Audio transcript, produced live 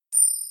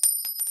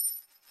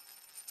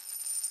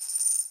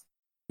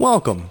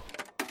Welcome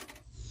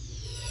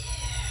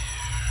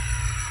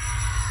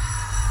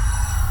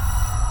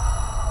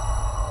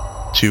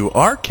to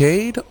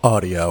Arcade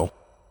Audio.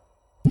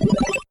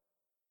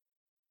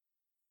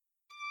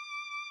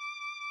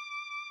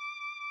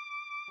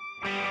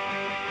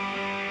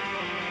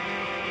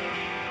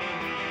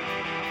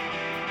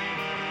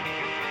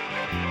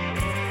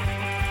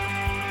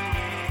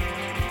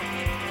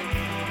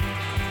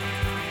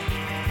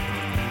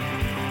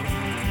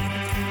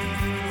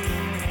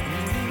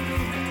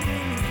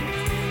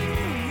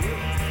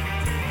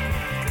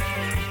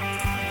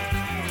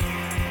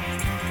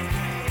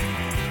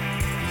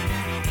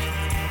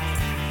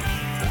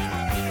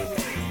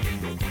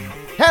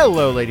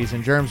 Hello, ladies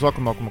and germs.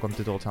 Welcome to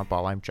Dilettante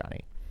Ball. I'm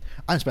Johnny.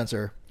 I'm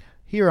Spencer.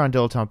 Here on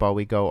Dilettante Ball,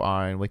 we go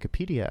on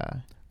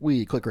Wikipedia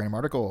We click random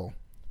article.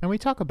 and we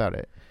talk about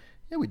it.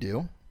 Yeah, we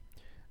do.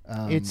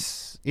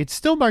 It's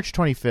still March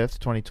 25th,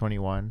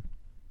 2021.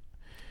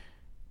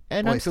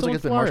 And Boy, I'm it feels still like in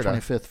it's been Florida.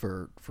 March 25th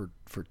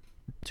for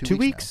 2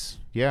 weeks.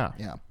 Yeah.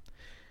 now.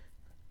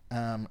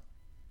 Yeah.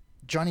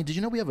 Johnny, did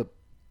you know we have a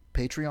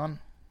Patreon?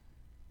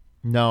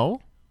 No?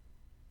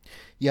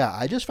 Yeah,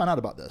 I just found out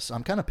about this.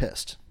 I'm kind of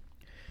pissed.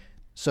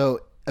 So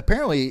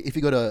apparently, if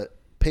you go to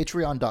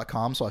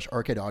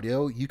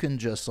patreon.com/arcadeaudio, you can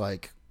just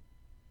like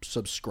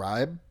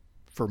subscribe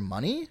for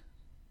money.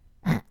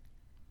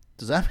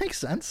 Does that make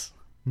sense?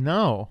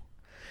 No.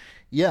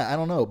 Yeah, I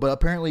don't know. But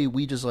apparently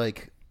we just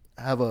like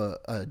have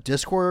a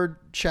Discord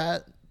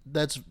chat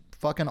that's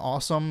fucking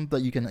awesome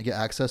that you can get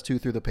access to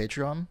through the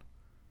Patreon.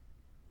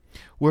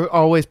 We're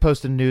always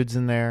posting nudes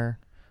in there.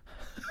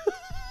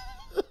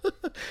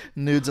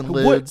 Nudes and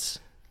lids.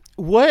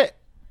 What?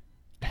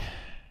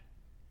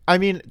 I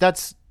mean,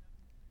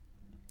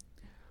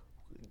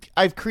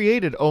 I've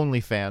created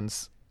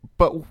OnlyFans,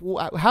 but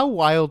how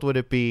wild would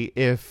it be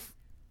if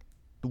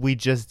we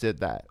just did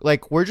that?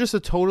 Like, we're just a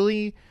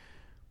totally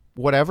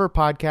whatever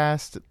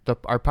podcast.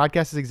 Our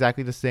podcast is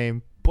exactly the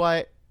same,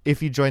 but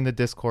if you join the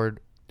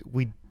Discord,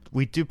 we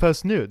do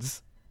post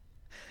nudes,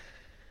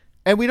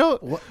 and we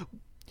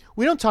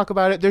don't talk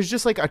about it. There's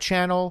just like a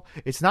channel.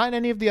 It's not in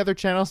any of the other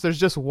channels. There's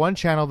just one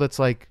channel that's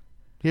like,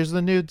 here's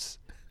the nudes,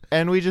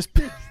 and we just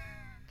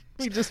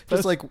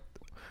just like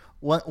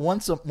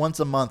once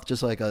a month,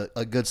 just like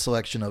a good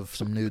selection of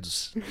some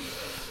nudes.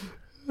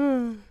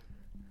 Yeah,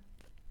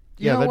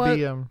 that'd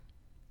be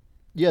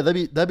Yeah,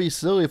 that'd be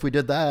silly if we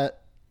did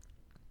that.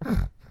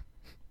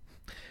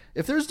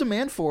 If there's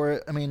demand for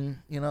it, I mean,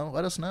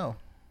 let us know.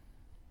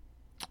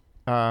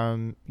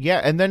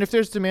 Yeah, and then if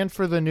there's demand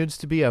for the nudes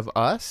to be of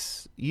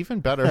us, even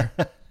better.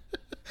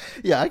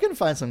 Yeah, I can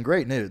find some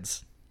great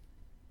nudes.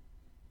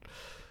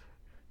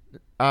 You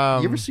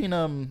ever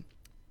seen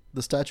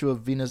the statue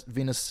of Venus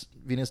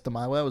de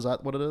Milo? Is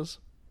that what it is?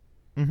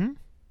 Mm-hmm.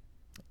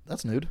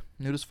 That's nude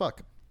as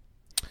fuck.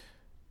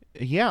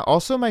 Yeah,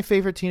 also my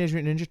favorite Teenage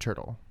Mutant Ninja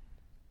Turtle.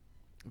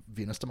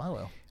 Venus de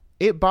Milo.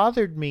 It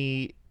bothered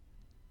me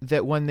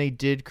that when they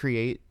did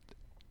create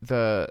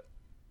the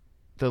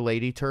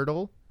lady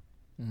turtle,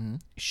 mm-hmm.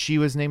 she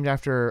was named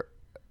after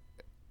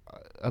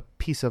a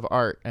piece of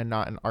art and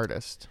not an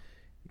artist.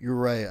 You're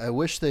right. I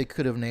wish they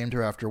could have named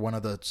her after one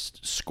of the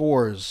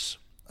scores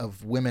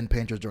of women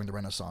painters during the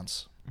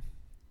Renaissance.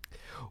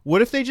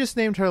 What if they just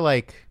named her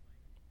like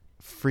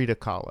Frida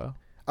Kahlo?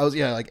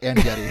 Like Anne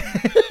Getty.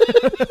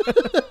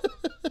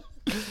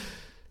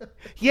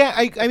 Yeah,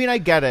 I mean I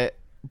get it,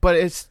 but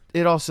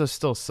it also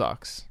still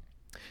sucks.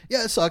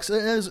 Yeah, it sucks.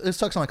 It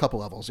sucks on a couple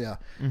levels. Yeah.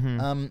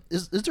 Mm-hmm.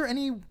 Is there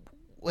any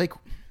like?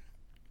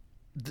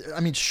 I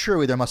mean,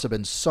 surely there must have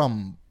been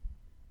some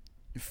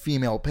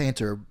female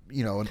painter.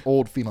 An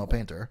old female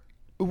painter.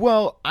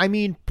 Well, I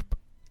mean,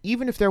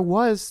 even if there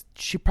was,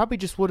 she probably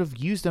just would have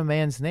used a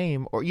man's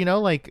name, or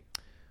like.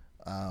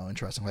 Oh,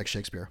 interesting. Like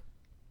Shakespeare.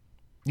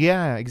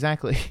 Yeah,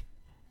 exactly.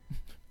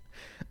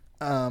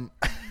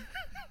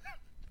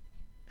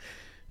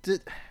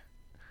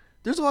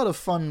 There's a lot of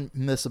fun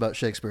myths about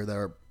Shakespeare that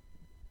are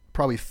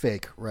probably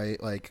fake,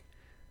 right? Like,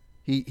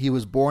 he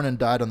was born and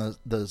died on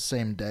the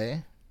same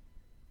day.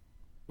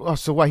 Oh,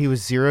 so what? He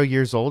was 0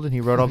 years old and he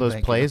wrote all those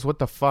plays? What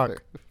the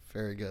fuck?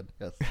 Very good.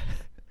 Yes.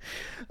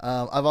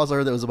 I've also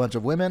heard there was a bunch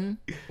of women,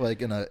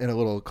 like in a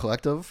little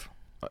collective,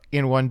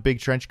 in one big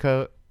trench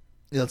coat.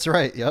 That's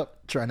right.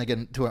 Yep, trying to get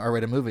into an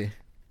R-rated movie.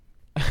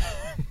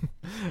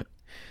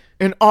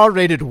 An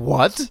R-rated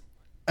what?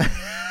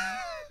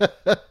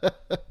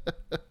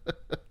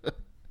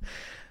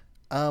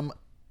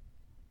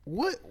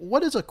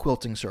 What is a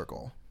quilting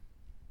circle?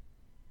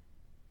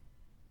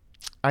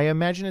 I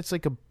imagine it's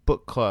like a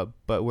book club,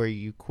 but where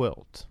you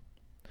quilt.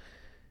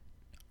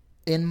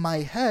 In my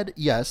head,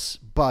 yes,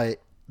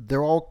 but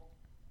they're all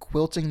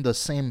quilting the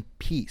same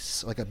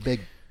piece, like a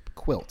big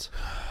quilt.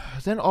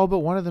 Then all but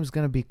one of them's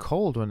going to be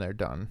cold when they're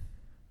done.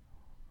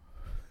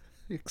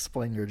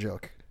 Explain your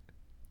joke.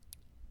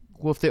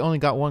 Well, if they only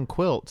got one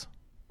quilt.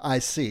 I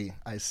see.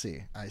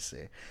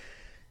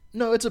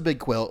 No, it's a big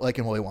quilt, like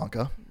in Willy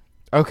Wonka.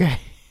 Okay.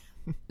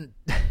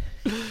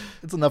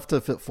 It's enough to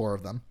fit 4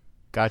 of them.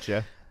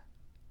 Gotcha.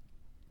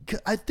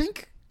 I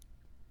think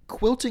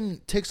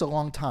quilting takes a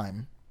long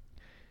time,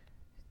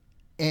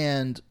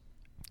 and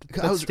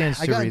That stands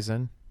to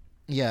reason.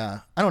 Yeah,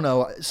 I don't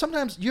know.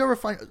 Sometimes you ever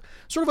find,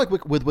 sort of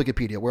like with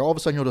Wikipedia, where all of a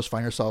sudden you'll just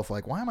find yourself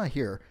like, why am I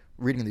here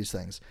reading these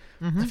things?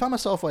 I found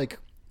myself like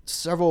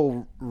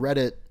several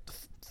Reddit,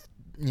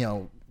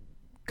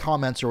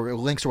 comments or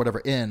links or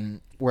whatever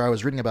in where I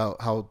was reading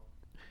about how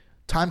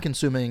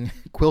time-consuming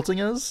quilting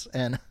is,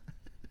 and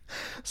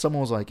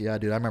someone was like, "Yeah,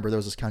 dude, I remember there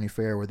was this county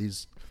fair where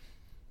these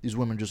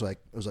women just like,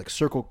 it was like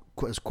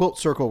quilt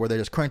circle where they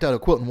just cranked out a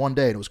quilt in one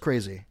day, and it was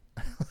crazy."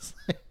 I was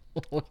like,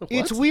 what?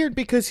 It's weird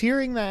because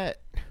hearing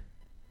that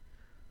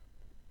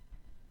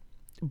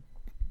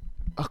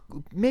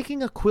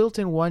making a quilt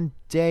in one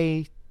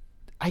day,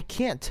 I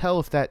can't tell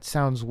if that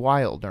sounds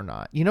wild or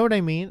not. You know what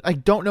I mean? I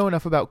don't know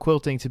enough about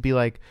quilting to be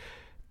like,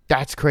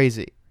 that's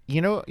crazy.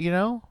 You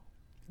know?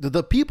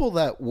 The people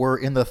that were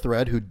in the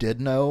thread who did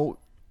know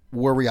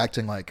were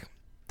reacting like,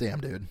 damn,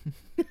 dude.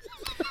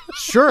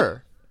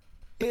 Sure.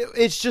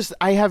 It's just,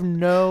 I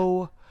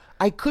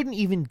couldn't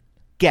even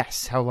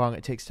guess how long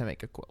it takes to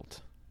make a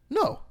quilt.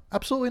 No,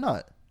 absolutely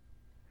not.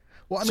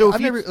 Well, I mean, So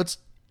I've never,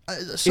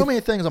 many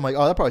things I'm like,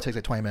 oh, that probably takes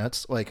like 20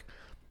 minutes. Like,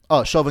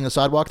 oh, shoveling the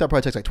sidewalk, that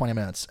probably takes like 20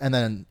 minutes. And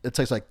then it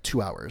takes like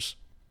 2 hours.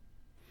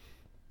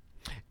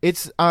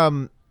 It's,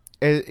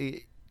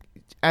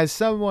 as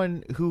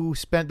someone who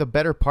spent the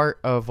better part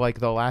of like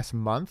the last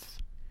month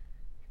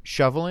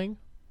shoveling,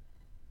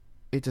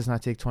 it does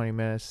not take 20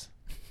 minutes.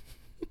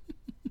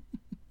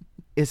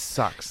 It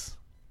sucks.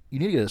 You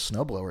need to get a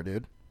snowblower,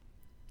 dude.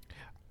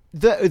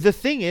 The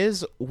thing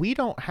is,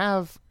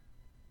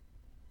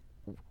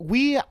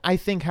 I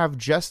think have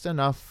just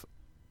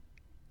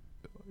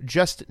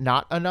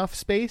not enough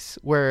space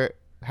where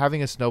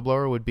having a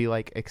snowblower would be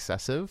like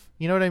excessive.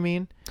 You know what I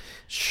mean?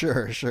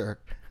 Sure.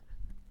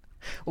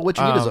 Well, what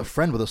you need is a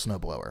friend with a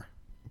snowblower.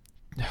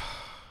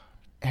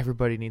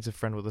 Everybody needs a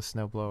friend with a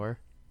snowblower.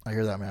 I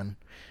hear that, man.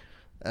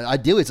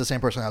 Ideally, it's the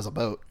same person who has a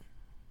boat.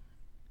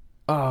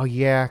 Oh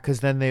yeah, because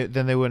then they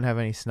wouldn't have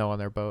any snow on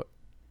their boat.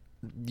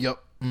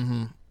 Yep.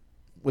 Mm-hmm.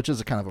 Which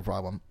is a kind of a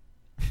problem.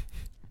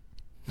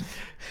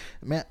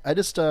 Man, I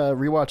just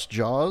rewatched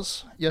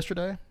Jaws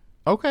yesterday.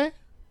 Okay.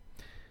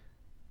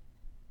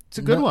 It's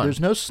a good one. There's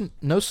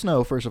no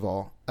snow, first of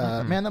all.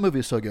 Man, that movie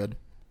is so good.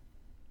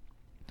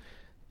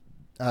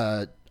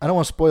 I don't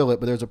want to spoil it,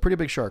 but there's a pretty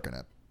big shark in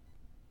it.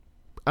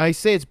 I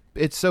say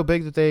it's so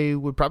big that they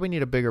would probably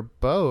need a bigger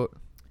boat.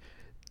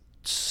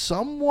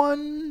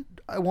 Someone,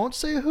 I won't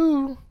say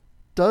who,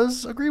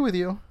 does agree with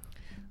you.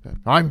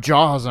 I'm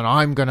Jaws, and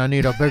I'm going to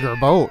need a bigger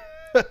boat.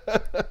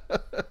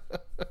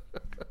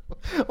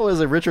 Oh, is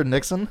it Richard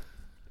Nixon?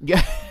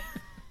 Yeah.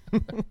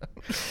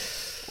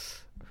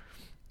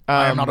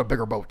 I am not a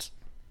bigger boat.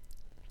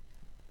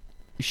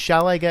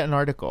 Shall I get an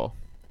article?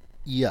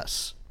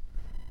 Yes.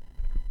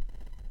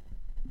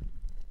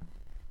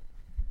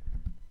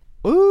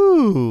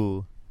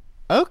 Ooh.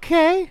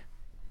 Okay.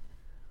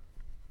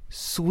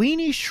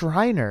 Sweeney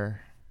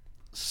Shriner.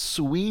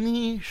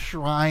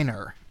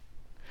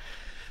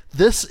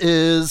 This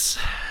is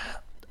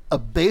a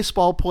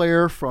baseball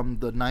player from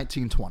the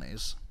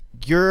 1920s.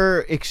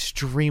 You're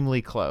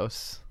extremely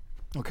close.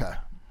 Okay.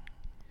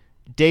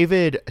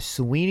 David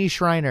Sweeney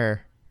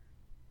Shriner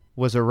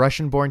was a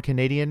Russian-born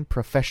Canadian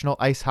professional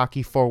ice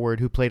hockey forward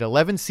who played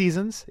 11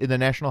 seasons in the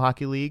National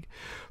Hockey League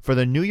for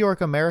the New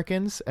York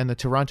Americans and the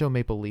Toronto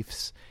Maple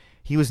Leafs.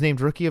 He was named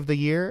Rookie of the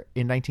Year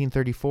in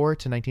 1934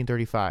 to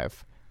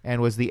 1935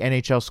 and was the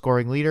NHL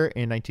scoring leader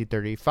in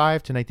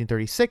 1935 to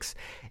 1936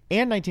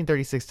 and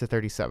 1936 to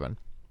 37.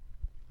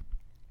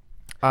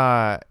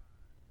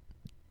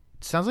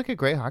 Sounds like a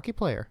great hockey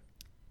player.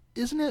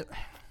 Isn't it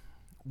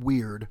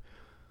weird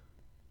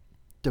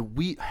that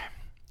we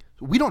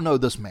don't know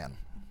this man?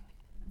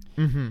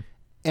 Mm-hmm.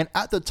 And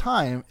at the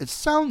time, it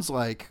sounds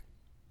like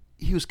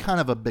he was kind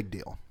of a big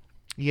deal.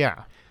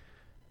 Yeah.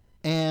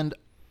 And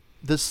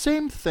the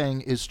same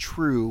thing is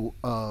true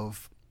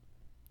of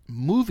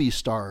movie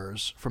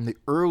stars from the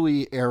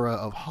early era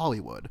of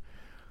Hollywood,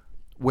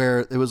 where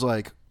it was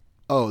like,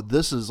 oh,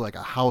 this is like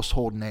a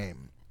household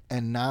name.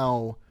 And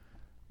now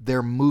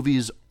their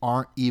movies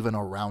aren't even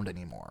around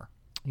anymore.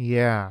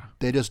 Yeah.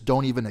 They just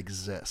don't even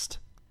exist.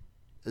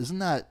 Isn't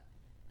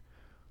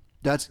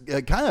that's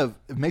it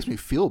it makes me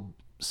feel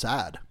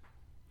sad.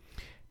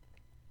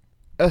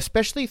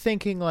 Especially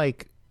thinking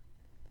like,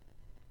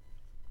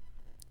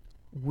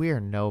 we're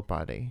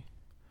nobody.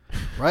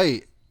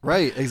 Right,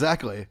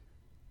 exactly.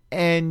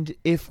 And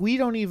if we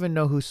don't even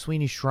know who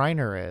Sweeney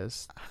Shriner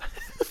is,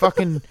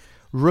 fucking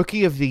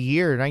Rookie of the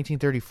Year,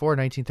 1934,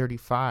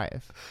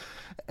 1935.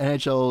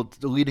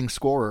 NHL leading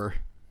scorer.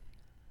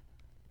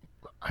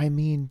 I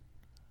mean,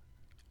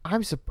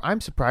 I'm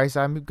surprised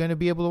I'm going to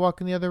be able to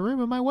walk in the other room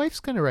and my wife's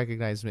going to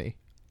recognize me.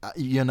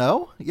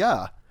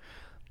 Yeah.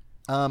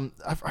 I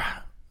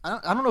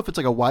don't know if it's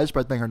like a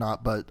widespread thing or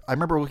not, but I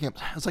remember looking at,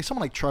 it's like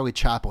someone like Charlie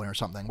Chaplin or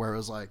something, where it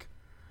was like,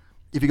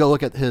 if you go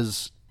look at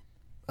his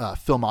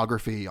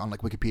filmography on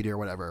like Wikipedia or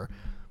whatever,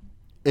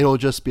 it'll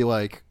just be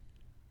like,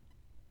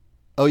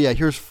 oh yeah,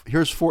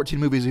 here's 14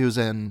 movies he was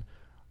in.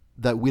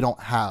 that we don't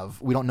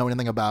have. We don't know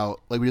anything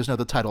about. Like, we just know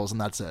the titles and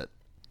that's it.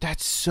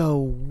 That's so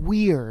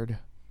weird.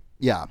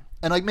 Yeah.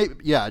 And like maybe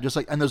just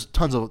like, and there's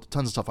tons of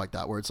stuff like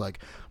that where it's like,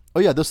 oh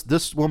yeah,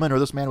 this woman or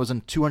this man was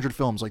in 200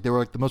 films. Like, they were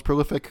like the most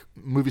prolific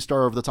movie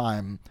star of the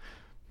time.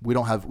 We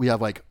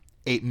have like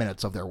 8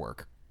 minutes of their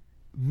work.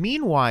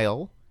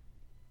 Meanwhile,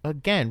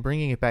 again,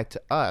 bringing it back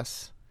to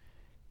us,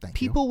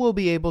 people will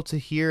be able to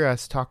hear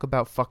us talk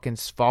about fucking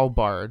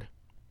Svalbard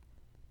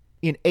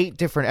in 8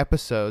 different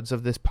episodes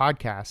of this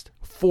podcast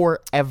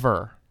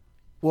forever.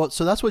 Well,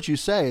 so that's what you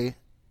say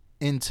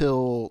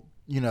until,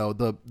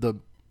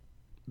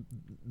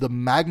 the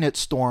magnet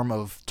storm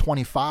of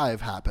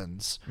 25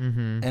 happens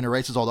and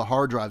erases all the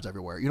hard drives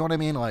everywhere. You know what I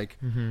mean? Like,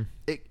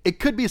 it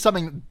could be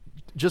something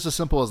just as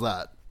simple as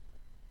that.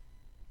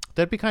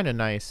 That'd be kind of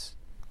nice.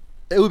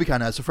 It would be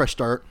kind of nice. A fresh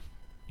start.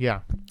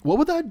 Yeah. What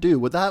would that do?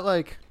 Would that,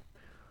 like...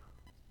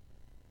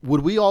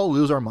 Would we all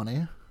lose our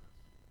money?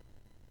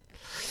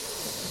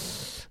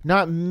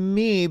 Not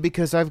me,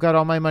 because I've got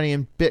all my money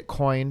in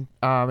Bitcoin,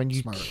 and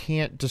you Smart.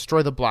 can't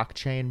destroy the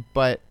blockchain,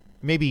 but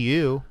maybe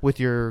you with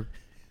your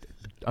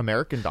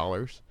American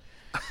dollars.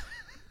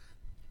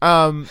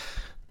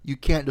 You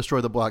can't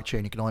destroy the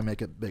blockchain. You can only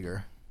make it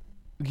bigger.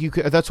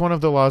 That's one of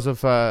the laws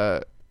of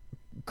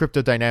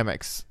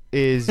cryptodynamics,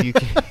 is you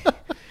can,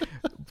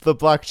 the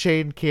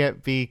blockchain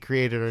can't be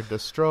created or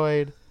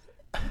destroyed.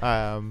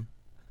 Yeah.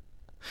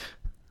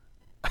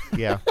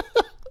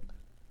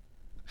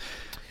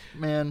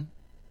 Man,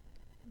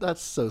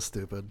 that's so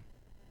stupid.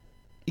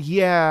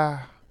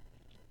 Yeah,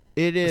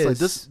 it is.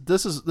 It's like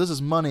this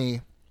is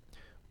money,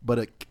 but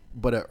it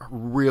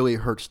really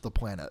hurts the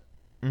planet.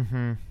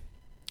 Mm-hmm.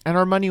 And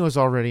our money was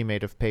already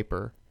made of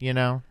paper,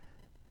 And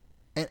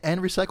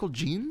recycled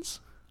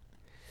jeans?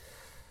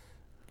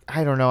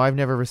 I don't know. I've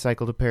never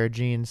recycled a pair of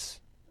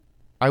jeans.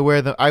 I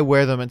wear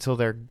them until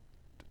they're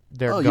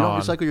gone. You don't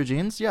recycle your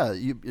jeans? Yeah,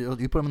 you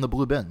put them in the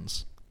blue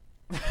bins.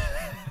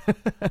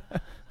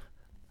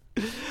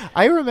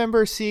 I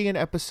remember seeing an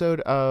episode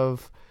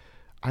of,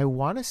 I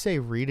want to say,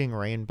 Reading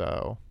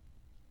Rainbow,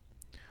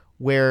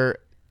 where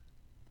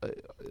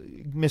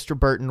Mr.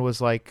 Burton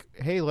was like,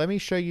 hey, let me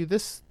show you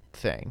this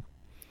thing.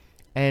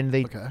 And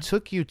they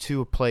took you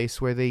to a place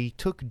where they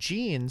took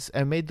jeans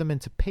and made them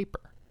into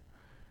paper.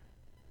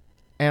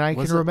 And I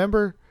can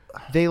remember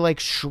they like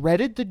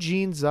shredded the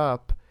jeans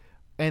up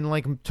and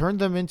like turned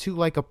them into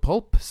like a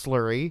pulp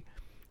slurry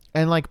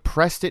and like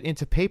pressed it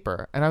into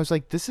paper. And I was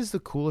like, this is the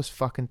coolest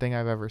fucking thing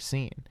I've ever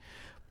seen.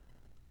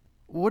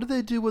 What do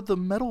they do with the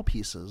metal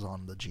pieces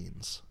on the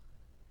jeans?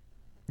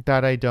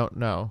 That I don't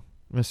know.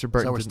 Mr.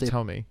 Burton didn't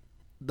tell me.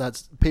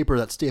 That's paper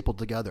that's stapled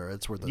together.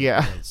 It's where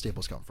the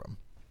staples come from.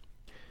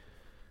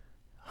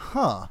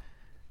 Huh.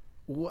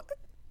 What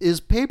is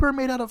paper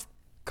made out of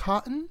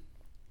cotton?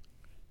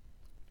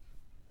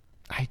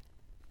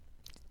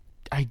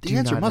 The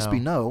answer must be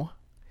no.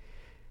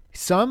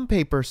 Some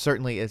paper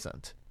certainly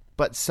isn't,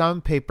 but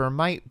some paper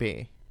might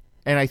be.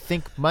 And I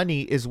think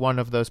money is one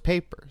of those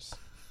papers.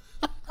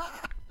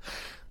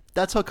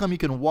 That's how come you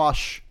can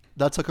wash.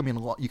 That's how come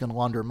you can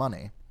launder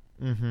money.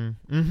 Mm-hmm.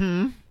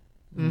 Mm-hmm.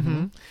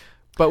 Mm-hmm.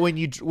 But when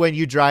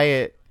you dry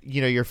it,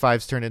 your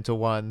 5s turn into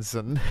 1s,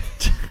 and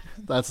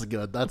that's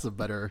good. That's a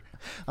better.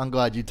 I'm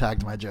glad you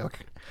tagged my joke.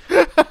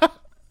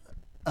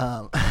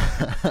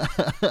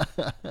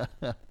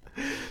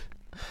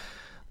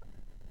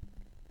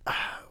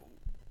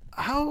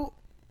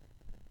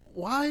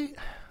 Why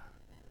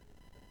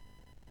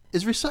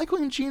is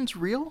recycling jeans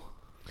real?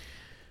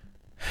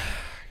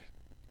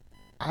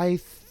 I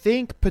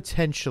think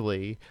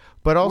potentially,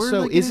 but Where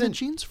also are they getting the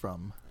jeans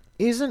from?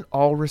 Isn't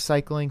all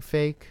recycling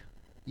fake?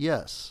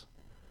 Yes.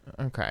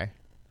 Okay.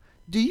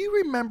 Do you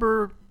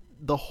remember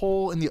the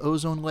hole in the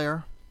ozone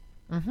layer?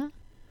 Mm-hmm.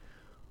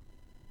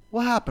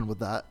 What happened with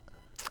that?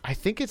 I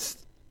think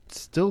it's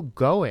still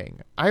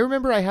going. I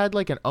remember I had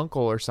like an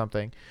uncle or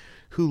something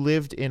who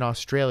lived in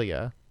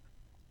Australia.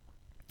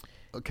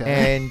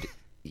 Okay.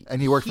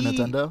 And he worked for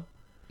Nintendo?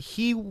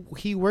 He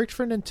worked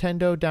for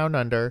Nintendo Down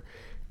Under.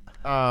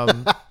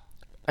 And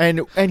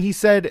he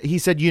said,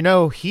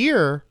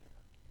 here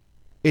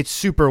it's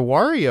Super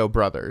Wario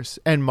Brothers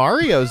and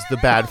Mario's the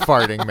bad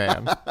farting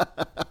man.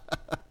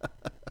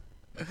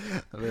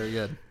 Very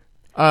good.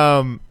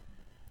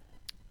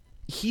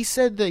 He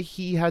said that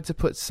he had to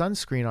put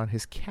sunscreen on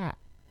his cat.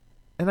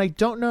 And I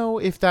don't know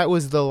if that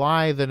was the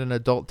lie that an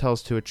adult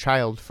tells to a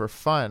child for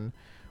fun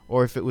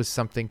or if it was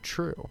something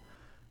true.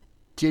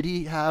 Did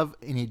he have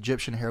an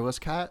Egyptian hairless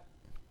cat?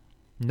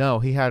 No,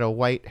 he had a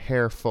white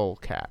hair full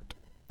cat.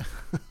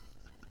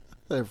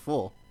 They're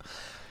full.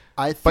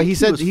 But he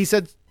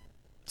said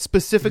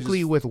specifically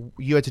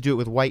you had to do it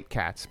with white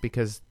cats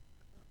because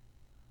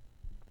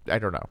I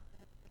don't know.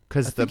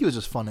 I think he was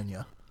just funning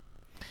you.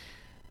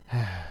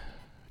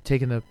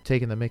 taking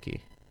the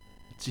Mickey.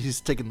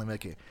 He's taking the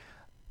Mickey.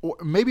 Or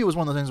maybe it was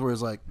one of the things where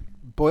it's like,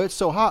 boy, it's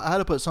so hot, I had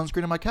to put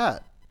sunscreen on my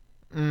cat.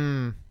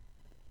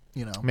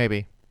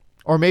 Maybe.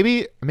 Or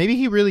maybe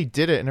he really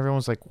did it and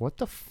everyone's like, what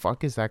the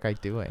fuck is that guy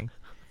doing?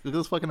 Look at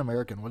this fucking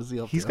American. What is he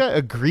up to? He's got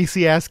a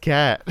greasy ass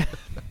cat.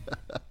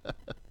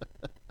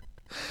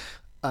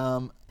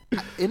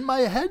 In my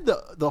head,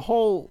 the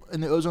hole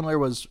in the ozone layer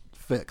was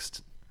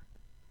fixed.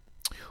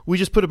 We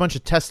just put a bunch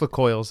of Tesla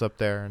coils up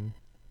there, and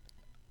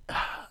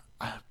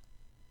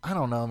I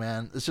don't know,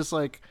 man. It's just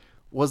like,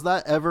 was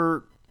that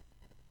ever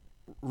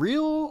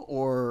real,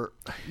 or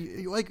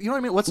like, you know what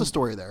I mean? What's the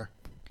story there?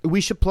 we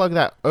should plug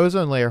that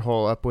ozone layer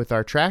hole up with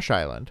our trash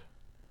island.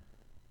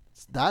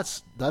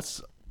 That's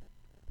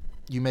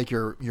you make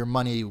your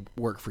money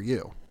work for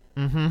you.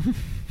 Mm-hmm.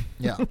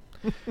 Yeah.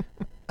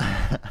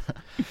 I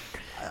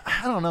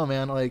don't know,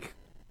 man. Like,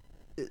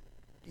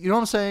 you know what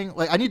I'm saying?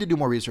 Like, I need to do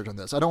more research on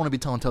this. I don't want to be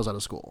telling tales out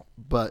of school,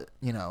 but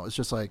you know, it's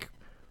just like,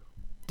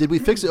 did we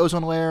fix the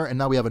ozone layer and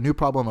now we have a new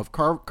problem of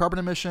carbon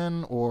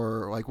emission,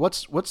 or like,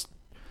 what's? Let's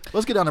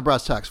get down to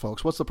brass tacks,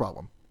 folks. What's the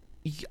problem?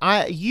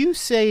 You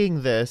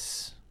saying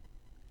this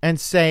and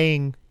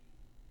saying,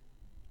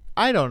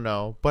 I don't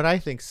know, but I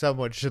think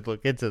someone should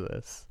look into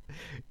this,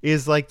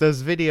 is like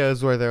those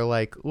videos where they're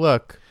like,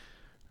 look,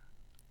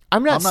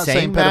 I'm not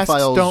saying masks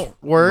pedophiles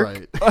don't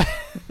work, right.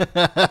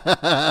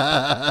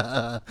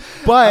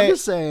 but I'm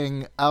just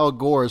saying Al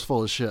Gore is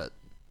full of shit.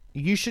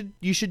 you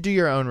should do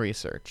your own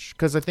research,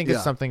 because I think Yeah.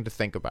 it's something to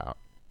think about.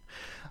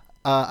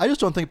 I just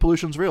don't think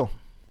pollution's real.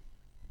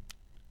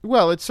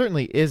 Well, it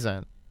certainly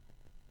isn't.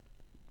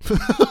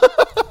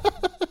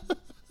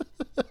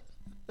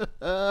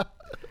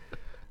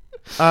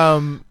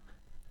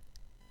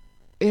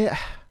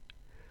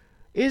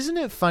 Isn't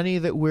it funny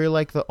that we're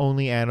like the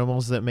only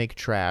animals that make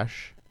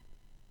trash?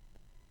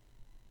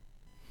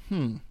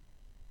 Well,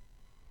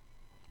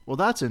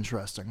 that's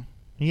interesting.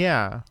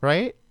 Yeah,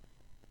 right?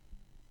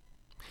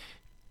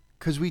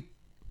 Because we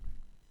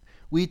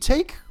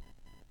take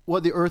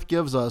what the Earth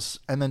gives us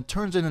and then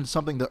turns it into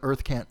something the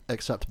Earth can't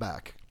accept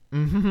back.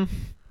 Mm-hmm.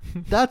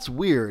 That's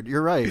weird.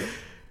 You're right.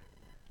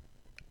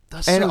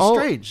 That's And so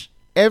strange.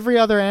 Every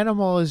other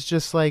animal is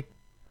just like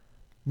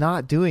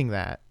not doing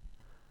that.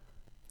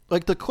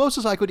 Like, the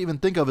closest I could even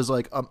think of is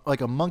like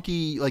a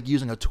monkey, like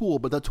using a tool,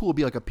 but that tool would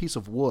be like a piece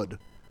of wood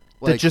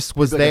That just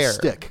was it'd be like there. a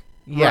stick.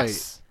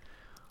 Yes.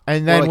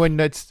 And then Or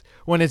like-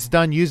 when it's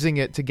done using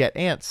it to get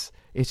ants,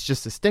 it's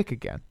just a stick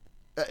again.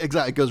 Right.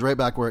 Exactly. It goes right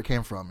back where it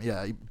came from.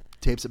 Yeah, he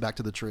tapes it back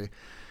to the tree.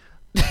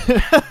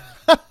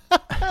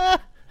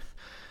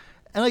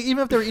 And like,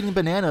 even if they're eating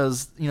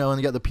bananas, you know, and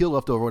they got the peel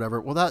left over, or whatever,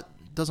 well, that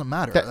doesn't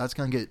matter. That's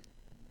gonna get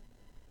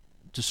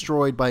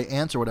destroyed by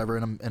ants or whatever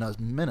in a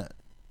minute.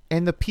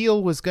 And the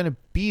peel was going to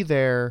be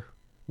there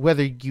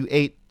whether you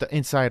ate the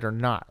inside or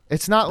not.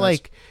 It's not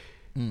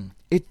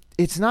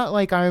it's not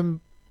like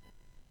I'm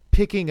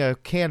picking a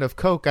can of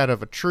Coke out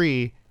of a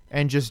tree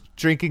and just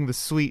drinking the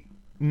sweet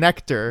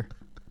nectar.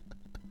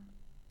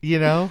 You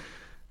know?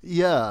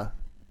 Yeah.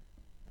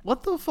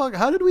 What the fuck?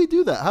 How did we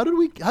do that? How do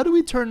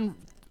we turn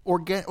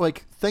like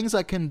things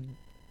that can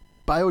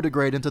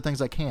biodegrade into things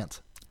that can't?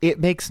 It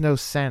makes no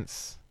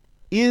sense.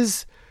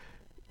 Is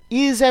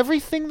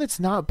everything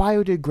that's not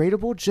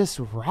biodegradable just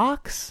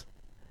rocks?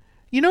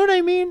 You know what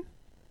I mean?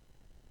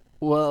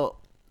 Well,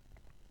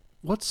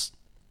 what's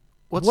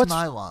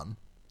nylon?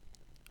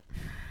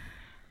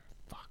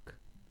 Fuck.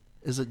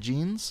 Is it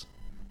jeans?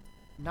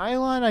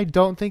 Nylon, I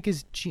don't think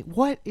is.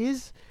 What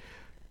is?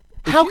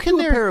 If How you can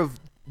threw there? a pair of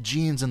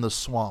jeans in the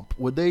swamp,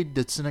 would they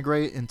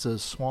disintegrate into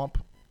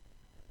swamp?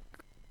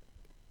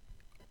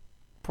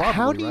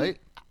 Probably, right?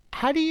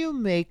 How do you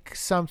make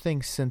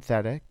something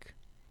synthetic?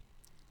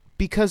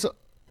 Because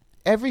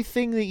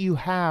everything that you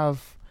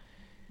have,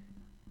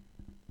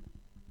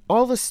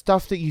 all the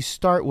stuff that you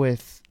start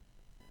with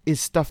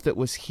is stuff that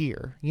was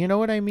here. You know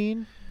what I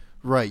mean?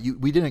 Right.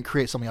 We didn't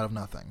create something out of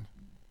nothing,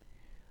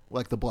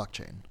 like the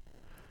blockchain.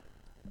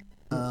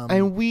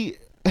 And we,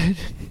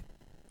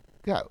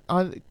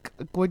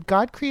 when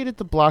God created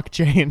the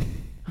blockchain,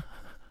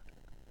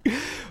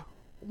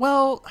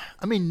 well,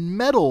 I mean,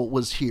 metal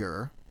was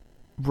here.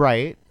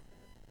 right?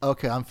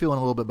 Okay, I'm feeling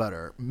a little bit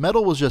better.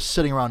 Metal was just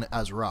sitting around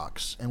as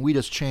rocks, and we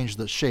just changed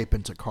the shape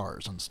into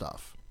cars and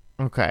stuff.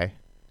 Okay.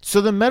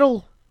 So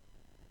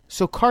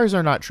cars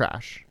are not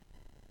trash.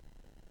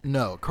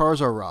 No,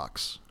 cars are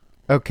rocks.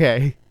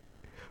 Okay.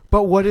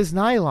 But what is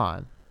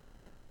nylon?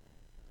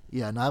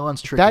 Yeah,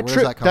 nylon's tricky. Where does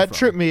that come from? That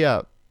tripped me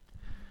up.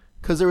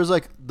 Because there was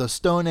like the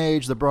Stone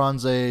Age, the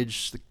Bronze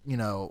Age.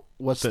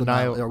 What's the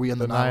nylon? Are we in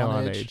the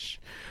nylon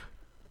age?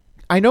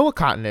 I know what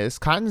cotton is.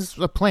 Cotton's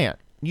a plant.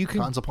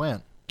 Cotton's a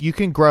plant. You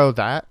can grow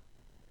that.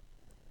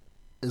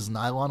 Is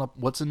nylon?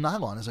 What's in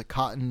nylon? Is it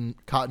cotton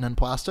and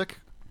plastic?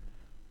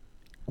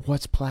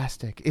 What's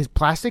plastic?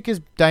 Plastic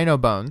is dino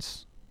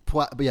bones.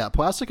 But yeah,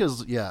 plastic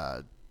is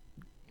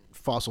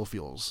fossil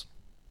fuels.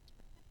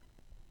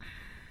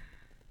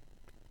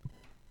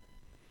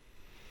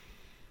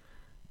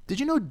 Did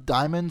you know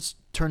diamonds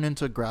turn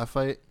into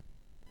graphite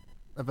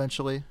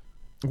eventually?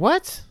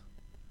 What?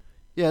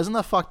 Yeah, isn't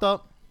that fucked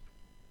up?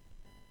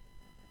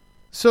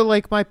 So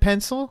like my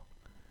pencil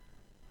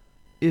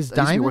is That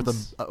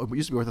diamonds?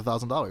 used to be worth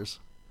 $1,000.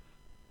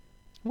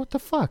 What the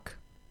fuck?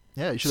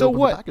 Yeah, you should So have opened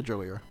what? the package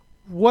earlier.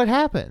 What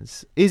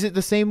happens? Is it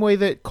the same way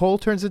that coal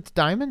turns into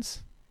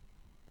diamonds?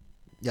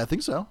 Yeah, I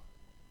think so.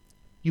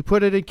 You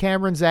put it in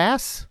Cameron's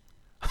ass?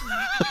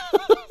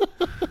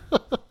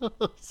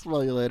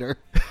 Smell you later.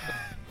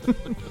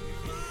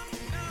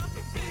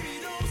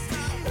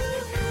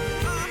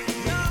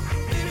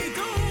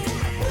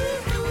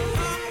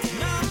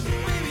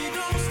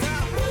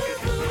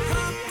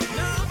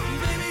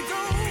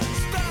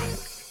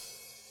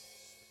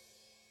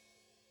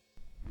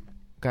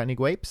 Got any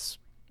grapes?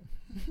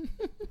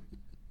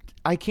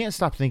 I can't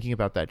stop thinking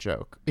about that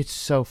joke. It's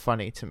so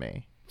funny to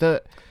me.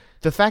 The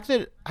fact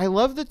that I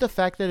love that the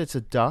fact that it's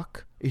a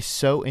duck is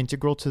so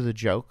integral to the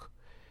joke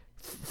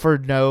for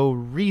no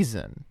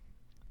reason.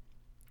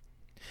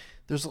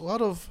 There's a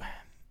lot of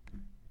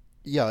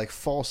like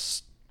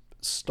false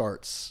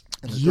starts.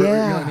 In the, Yeah. you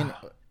know what I mean?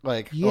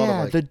 Like, a lot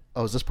Yeah, of, like,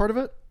 oh, is this part of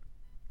it?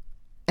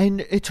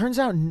 And it turns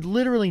out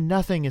literally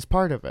nothing is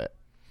part of it.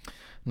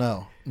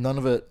 No, none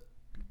of it.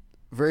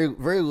 Very,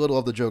 very little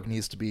of the joke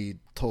needs to be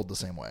told the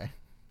same way.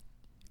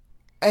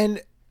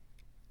 And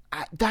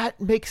that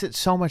makes it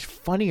so much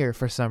funnier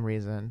for some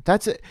reason.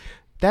 That's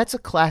a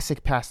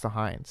classic Pass the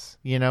Heinz.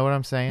 You know what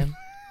I'm saying?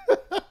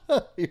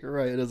 You're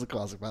right. It is a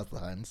classic Pass the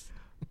Heinz.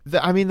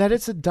 I mean, that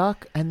it's a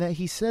duck and that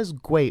he says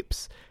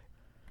grapes,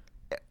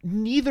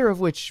 neither of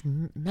which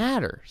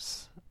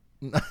matters.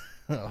 No,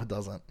 it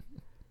doesn't.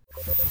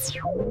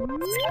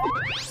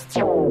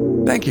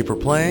 Thank you for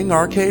playing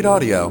Arcade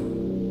Audio.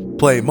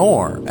 Play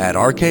more at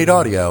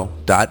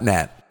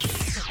arcadeaudio.net.